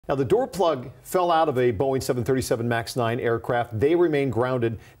Now, the door plug fell out of a Boeing 737 MAX 9 aircraft. They remain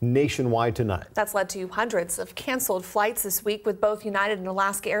grounded nationwide tonight. That's led to hundreds of canceled flights this week, with both United and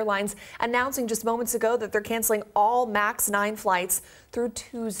Alaska Airlines announcing just moments ago that they're canceling all MAX 9 flights through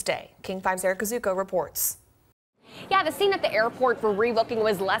Tuesday. King 5's Eric Kazuko reports. Yeah, the scene at the airport for rebooking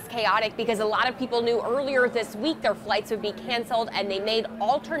was less chaotic because a lot of people knew earlier this week their flights would be canceled and they made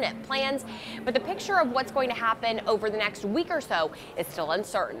alternate plans. But the picture of what's going to happen over the next week or so is still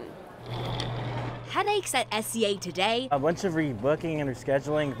uncertain. Headaches at SCA today. A bunch of rebooking and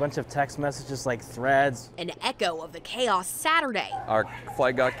rescheduling, a bunch of text messages like threads. An echo of the chaos Saturday. Our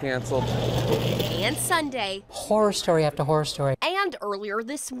flight got canceled. And Sunday. Horror story after horror story. And earlier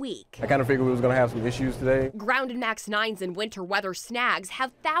this week. I kind of figured we was going to have some issues today. Grounded MAX 9s and winter weather snags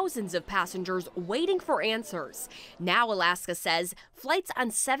have thousands of passengers waiting for answers. Now Alaska says flights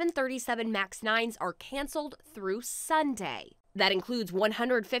on 737 MAX 9s are canceled through Sunday. That includes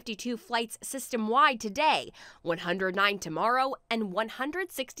 152 flights system-wide today, 109 tomorrow, and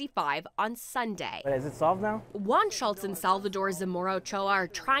 165 on Sunday. But is it solved now? Juan Schultz and Salvador Zamora Ochoa are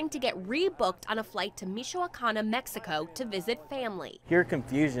trying to get rebooked on a flight to Michoacana, Mexico to visit family. Pure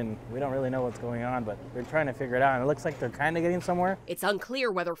confusion. We don't really know what's going on, but they're trying to figure it out, and it looks like they're kind of getting somewhere. It's unclear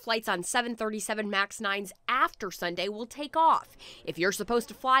whether flights on 737 MAX 9s after Sunday will take off. If you're supposed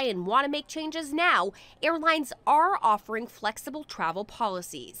to fly and want to make changes now, airlines are offering flexible travel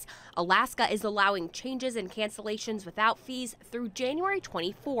policies. Alaska is allowing changes and cancellations without fees through January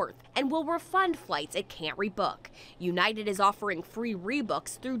 24th and will refund flights it can't rebook. United is offering free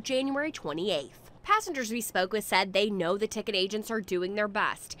rebooks through January 28th. Passengers we spoke with said they know the ticket agents are doing their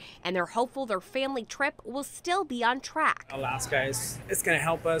best, and they're hopeful their family trip will still be on track. Alaska is going to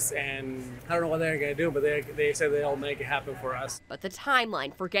help us, and I don't know what they're going to do, but they said they'll make it happen for us. But the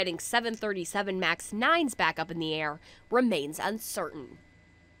timeline for getting 737 MAX 9s back up in the air remains uncertain.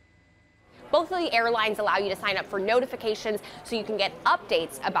 Both of the airlines allow you to sign up for notifications so you can get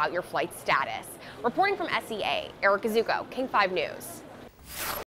updates about your flight status. Reporting from SEA, Eric Kazuko, King 5 News.